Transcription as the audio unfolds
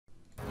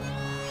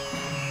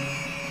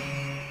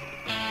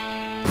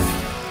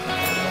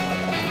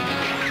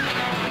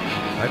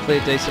hopefully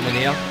a decent win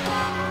here.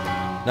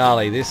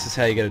 Gnarly, this is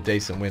how you get a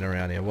decent win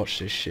around here. Watch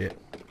this shit.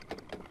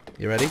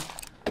 You ready?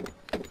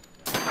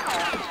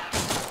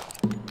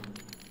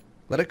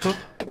 Let it cook.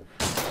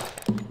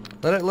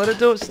 Let it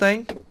do its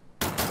thing.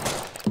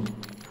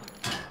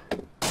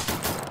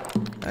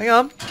 Hang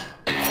on.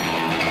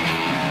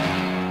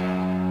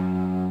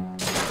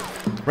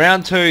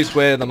 Round 2 is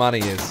where the money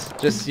is.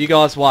 Just you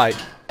guys wait.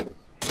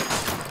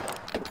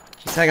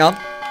 Just hang on.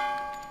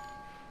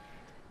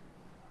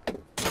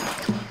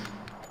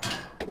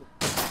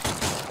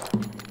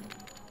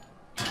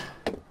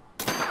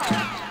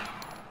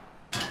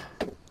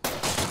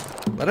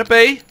 Let it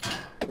be.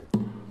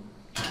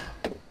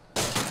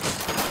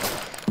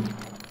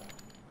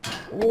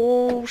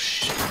 Oh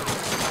shit.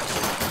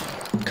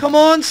 Come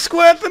on,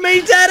 squirt for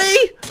me,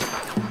 daddy!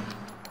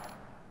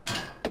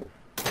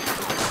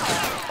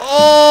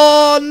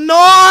 Oh,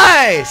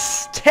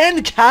 nice!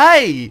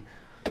 10k!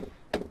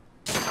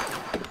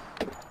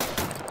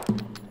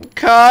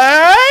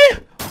 Okay!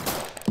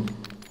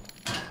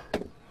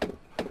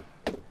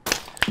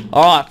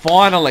 Alright,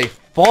 finally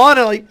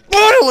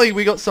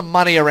we got some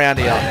money around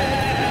here.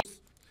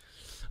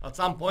 At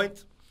some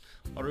point,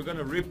 are we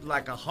gonna rip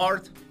like a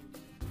heart?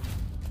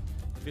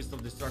 Fist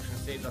of Destruction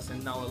saved us,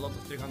 and now a lot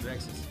of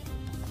 300Xs.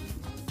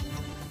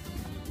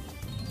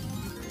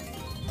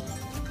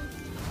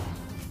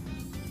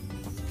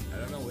 I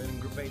don't know, we're in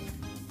group 8.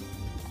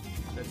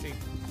 Let's see.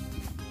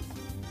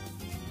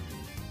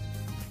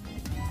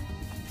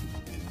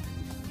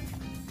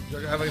 Do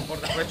you have an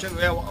important question?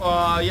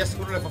 Yeah, yes,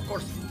 ColonelNZ, of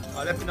course.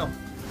 Let me know.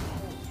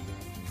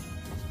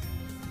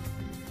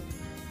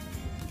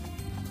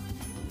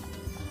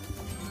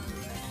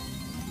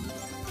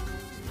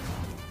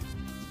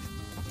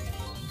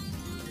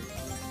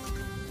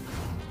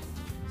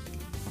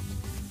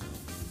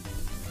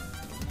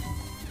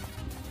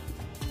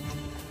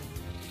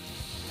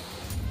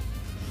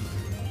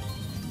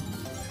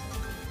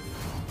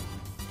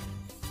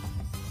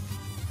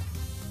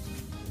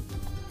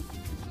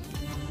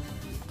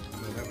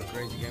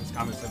 Crazy games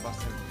coming,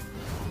 Sebastian.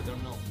 We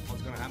don't know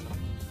what's gonna happen.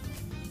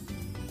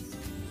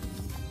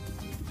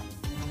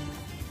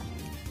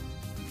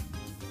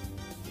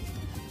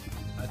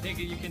 I think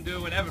you can do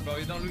it whenever, bro.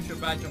 You don't lose your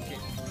badge on kick.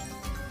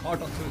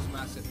 Heart on 2 is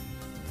massive.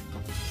 Oh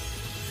my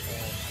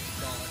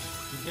gosh.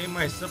 The game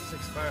my subs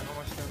expire. How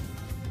much time?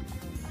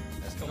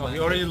 Let's go. No,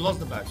 you already lost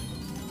the badge.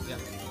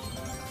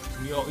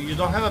 Yeah. You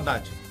don't have a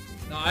badge.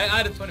 No, I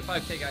added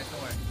 25k, guys.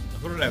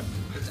 Don't worry.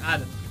 It's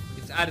added.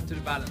 It's added to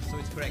the balance, so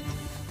it's correct.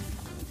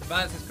 The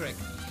balance is correct.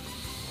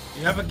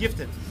 You have a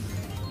gifted.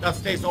 That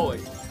stays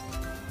always.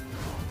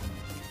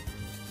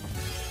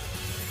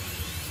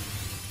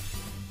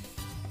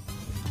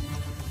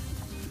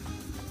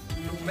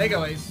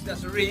 Megaways,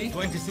 that's a re.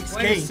 26k.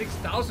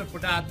 26,000 for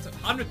that.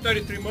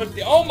 133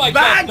 multi. Oh my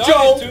god,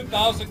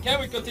 32,000. Can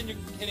we continue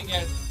hitting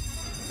it?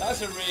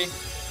 That's a re.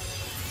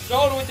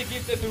 Shown with the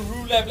gifted to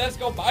Rulev. Let's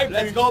go, bye.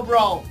 Let's go,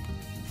 bro.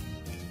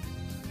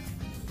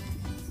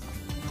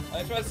 I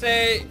just want to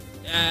say,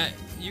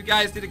 you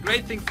guys did a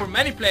great thing for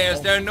many players.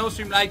 There are no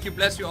stream like you.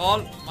 Bless you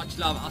all. Much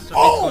love. Astra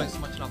Bitcoins.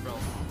 Much love, bro.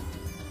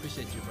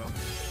 Appreciate you, bro.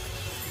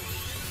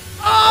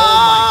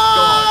 Oh my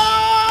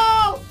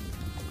gosh.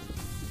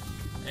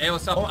 Hey,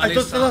 what's up,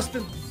 Alisa?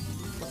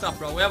 What's up,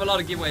 bro? We have a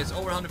lot of giveaways.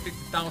 Over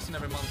 150,000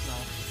 every month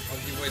now. Our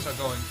giveaways are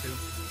going to.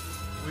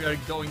 We are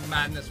going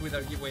madness with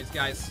our giveaways,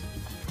 guys.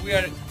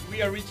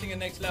 We are reaching a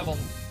next level.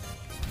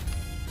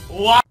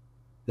 What?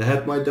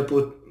 Lehet majd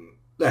depót...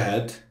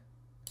 Lehet.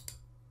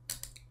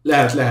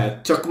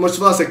 Lehet. Csak most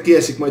valószínűleg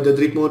kiesik majd a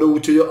drip módra,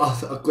 úgyhogy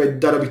akkor egy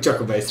darabig csak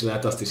a base-re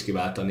lehet azt is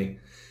kiváltani.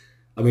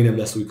 Ami nem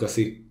lesz új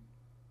kaszi.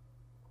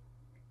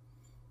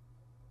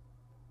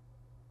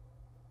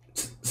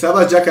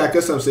 Szevasz, Jackal,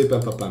 köszönöm szépen,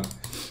 papám.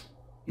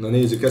 Na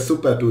nézzük, ez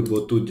szuper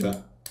turbo,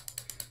 tudja.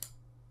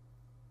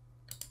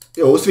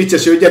 Jó,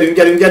 switches,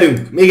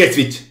 gyerünk! Még egy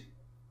switch!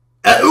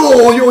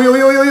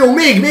 Jó,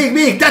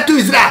 még!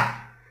 Tetőzz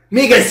rá!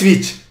 Még egy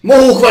switch!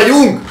 Mohók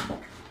vagyunk!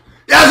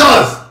 Ez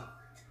az!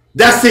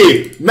 De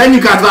szép!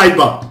 Menjünk át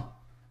Vibe-ba!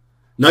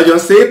 Nagyon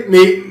szép,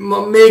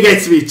 még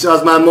egy switch,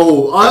 az már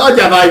mohó.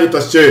 Adjál Vibe-ot,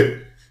 az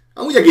cső!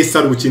 Amúgy egész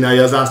szarul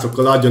csinálja az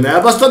ászokkal, adjon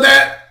elbaszta,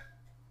 de...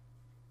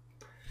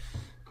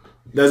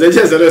 De ez egy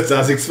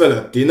 1500x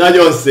feletti,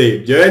 nagyon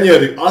szép,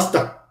 gyönyörű, azt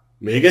a...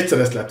 Még egyszer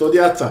ezt le tudod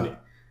játszani?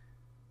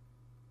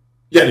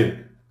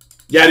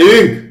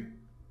 Gyerünk!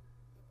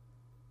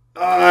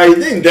 Aj,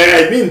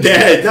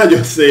 mindegy,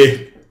 nagyon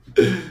szép!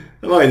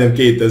 Majdnem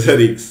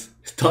 2000x,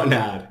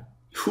 tanár.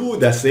 Hú,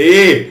 de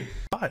szép!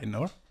 Hi,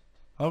 Nor.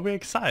 Are we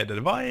excited?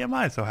 Why am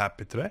I so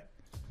happy today?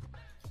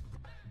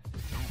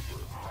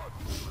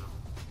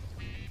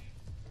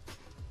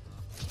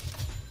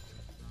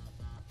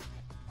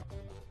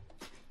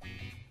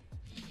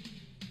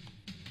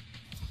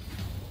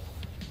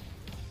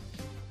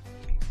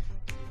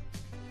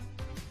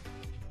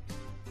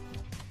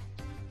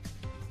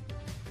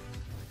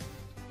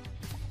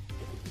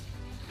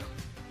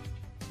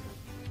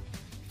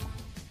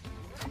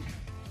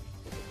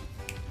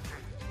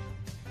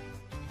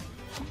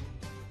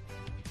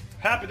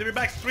 Happy to be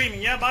back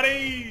streaming, yeah,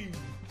 buddy.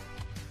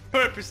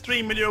 Perfect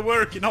stream when you're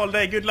working all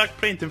day. Good luck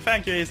printing.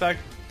 Thank you, Isaac.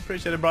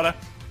 Appreciate it, brother.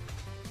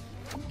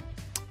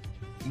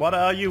 What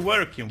are you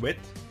working with?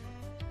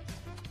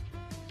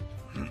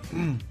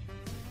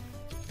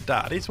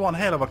 That is one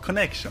hell of a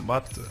connection,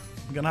 but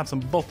we're gonna have some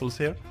bottles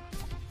here.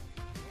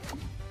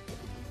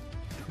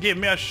 Give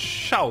me a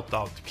shout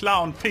out,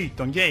 Clown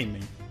Python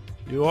Gaming.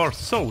 You are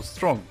so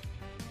strong.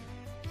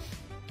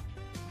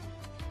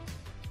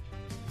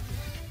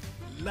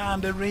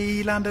 Land a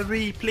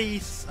re,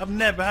 please. I've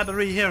never had a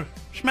re here.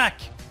 Smack.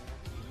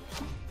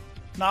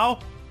 Now.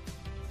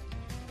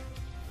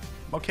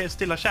 Okay,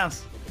 still a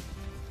chance.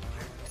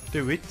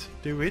 Do it,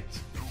 do it.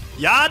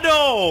 Yeah,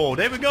 no!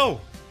 There we go.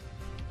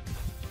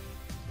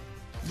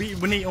 We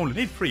only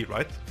need 3,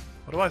 right?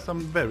 Otherwise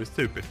I'm very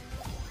stupid.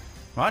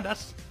 Right,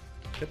 that's...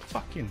 Get the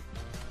fuck in.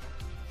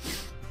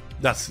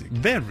 That's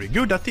very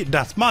good at it.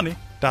 That's money.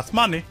 That's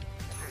money.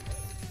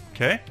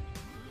 Okay.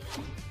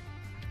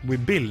 We're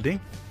building.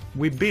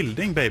 We're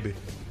building, baby.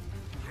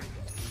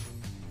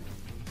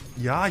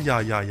 Yeah.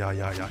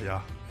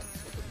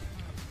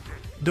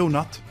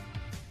 Donut.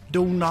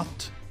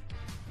 Donut.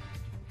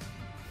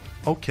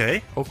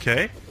 Okay,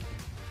 okay.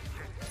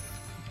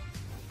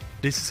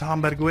 This is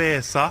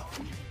hamburguesa.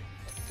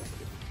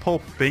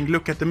 Popping.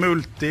 Look at the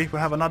multi. We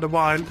have another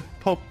wild.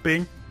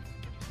 Popping.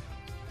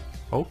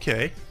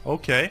 Okay,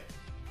 okay.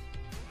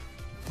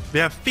 We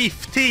have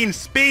 15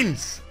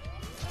 spins.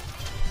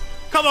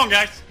 Come on,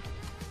 guys.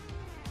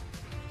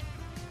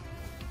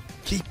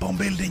 Keep on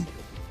building.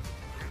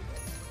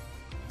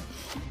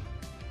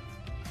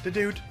 The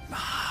dude.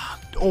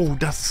 Oh,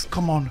 that's...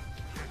 Come on.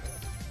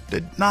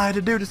 Nah,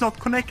 the dude is not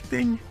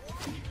connecting.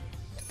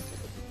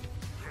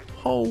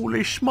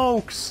 Holy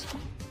smokes.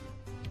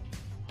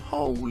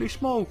 Holy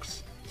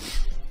smokes.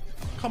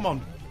 Come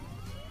on.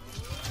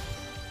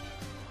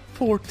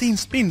 14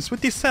 spins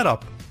with this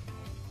setup.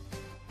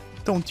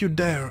 Don't you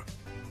dare.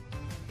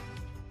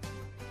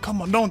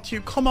 Come on, don't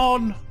you? Come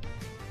on.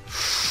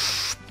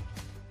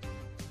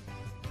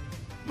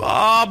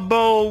 Ah,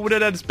 Bo, the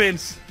dead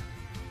spins.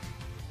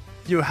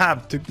 You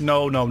have to...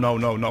 No.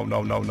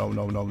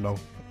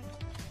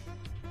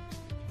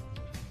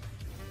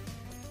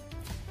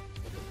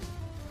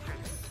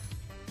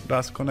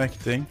 That's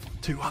connecting.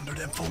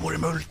 204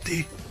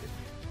 multi.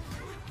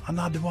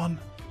 Another one.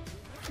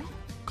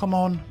 Come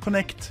on,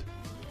 connect.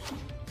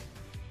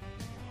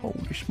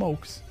 Holy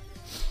smokes.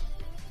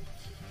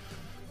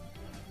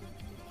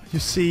 You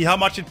see how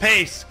much it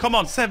pays. Come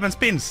on, 7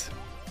 spins.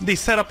 This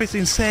setup is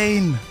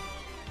insane.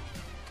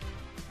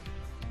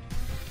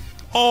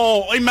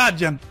 Oh,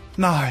 imagine.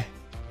 Nah.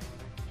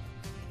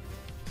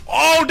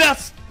 Oh,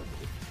 that's...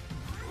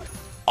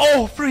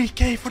 Oh,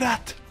 3K for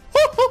that.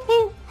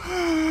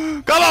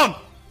 Come on.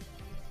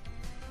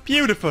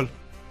 Beautiful.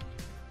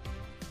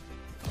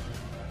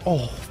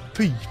 Oh,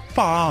 fy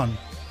fan.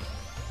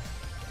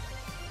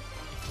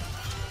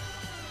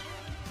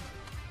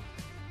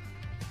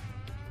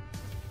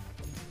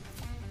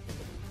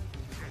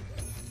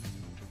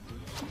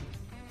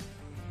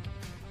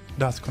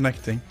 That's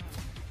connecting.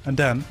 And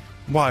then,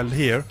 while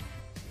here,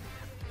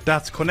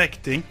 that's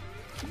connecting.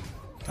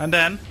 And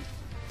then...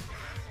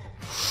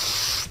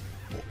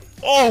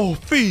 Oh,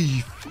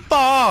 fy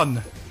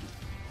fan!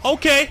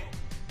 Okay.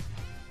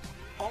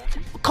 Oh,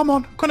 come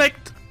on,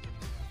 connect.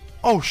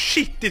 Oh,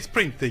 shit, it's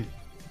printing.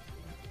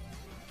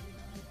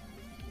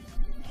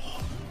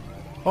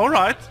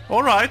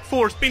 Alright,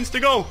 4 spins to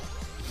go.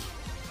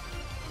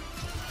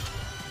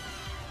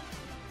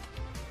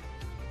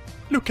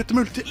 Look at the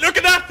multi. Look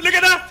at that! Look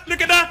at that!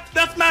 Look at that!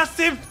 That's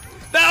massive!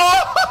 That,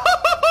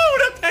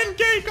 oh, the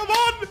 10K! Come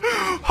on!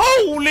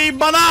 Holy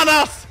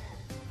bananas!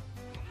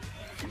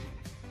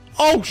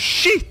 Oh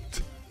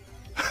shit!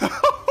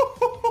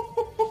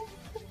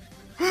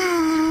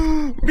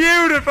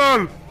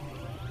 Beautiful!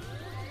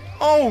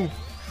 Oh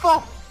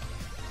fuck!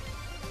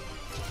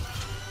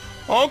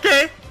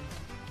 Okay,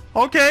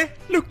 okay.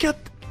 Look at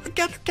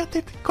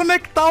it.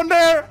 Connect down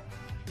there.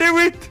 Do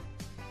it.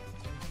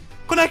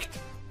 Connect.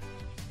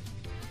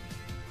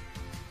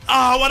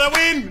 Ah, what a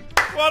win!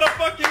 What a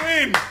fucking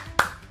win!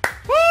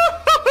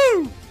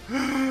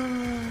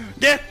 Woohoo!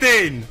 Get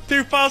in!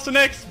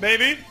 2000X,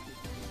 baby!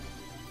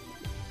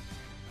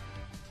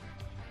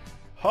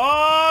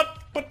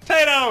 Hot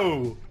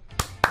potato!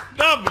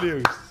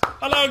 W's!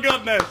 Hello,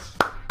 goodness!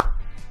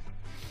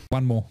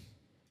 One more.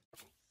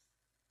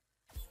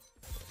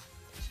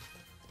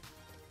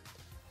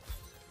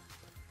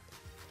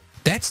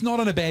 That's not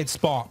in a bad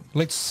spot.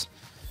 Let's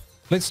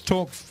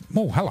talk...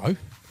 Oh, hello.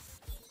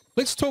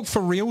 Let's talk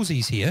for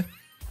realsies here.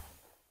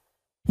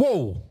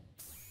 Whoa!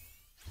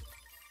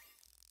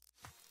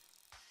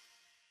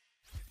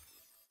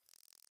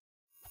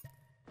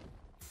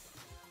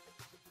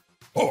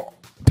 Oh,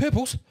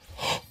 purples?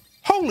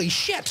 Holy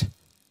shit!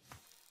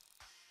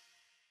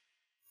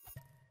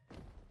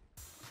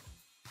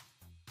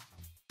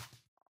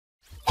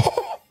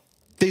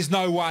 There's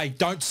no way.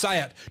 Don't say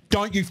it.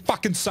 Don't you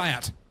fucking say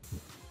it.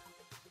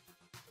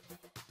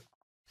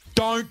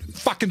 Don't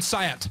fucking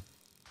say it.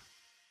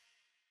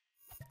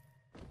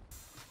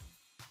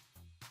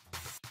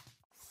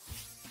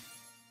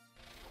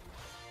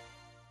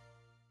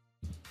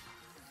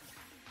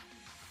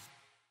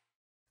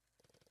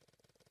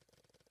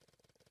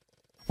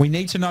 We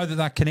need to know that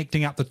they're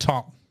connecting up the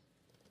top.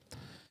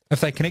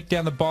 If they connect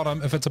down the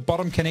bottom, if it's a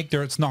bottom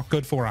connector, it's not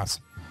good for us.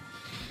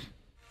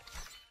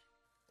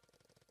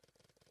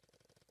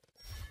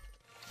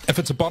 If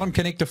it's a bottom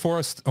connector for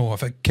us, or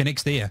if it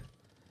connects there.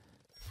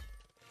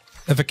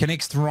 If it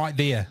connects right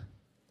there.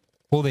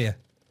 Or there.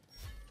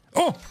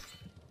 Oh!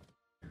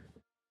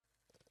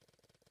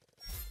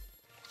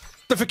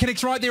 If it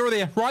connects right there or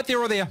there. Right there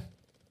or there.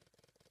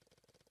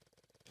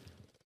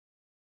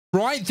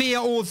 Right there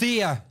or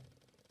there.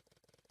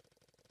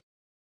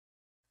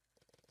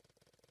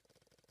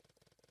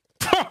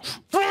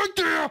 Right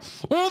there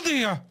or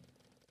there.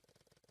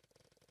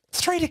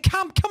 3 to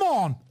come. Come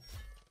on.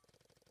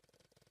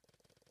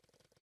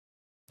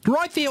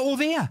 Right there or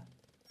there.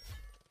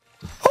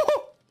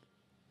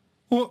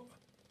 What?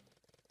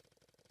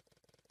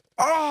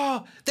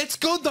 Oh, that's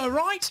good though,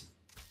 right?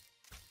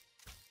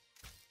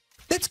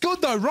 That's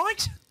good though,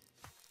 right?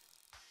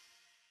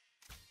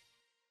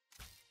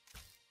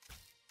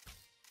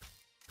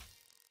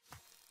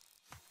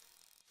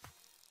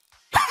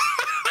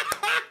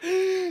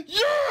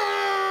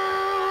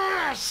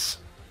 Yes!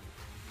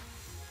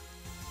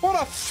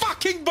 What a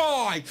fucking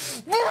buy!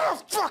 What a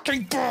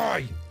fucking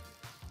buy!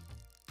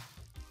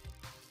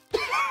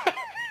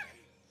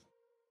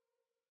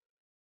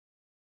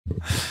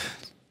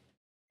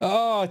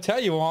 Oh, I tell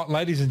you what,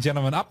 ladies and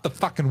gentlemen, up the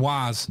fucking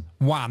wires.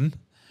 1,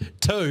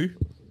 2,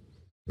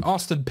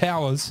 Austin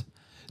Powers,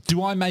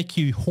 do I make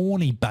you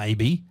horny,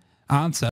 baby? Answer.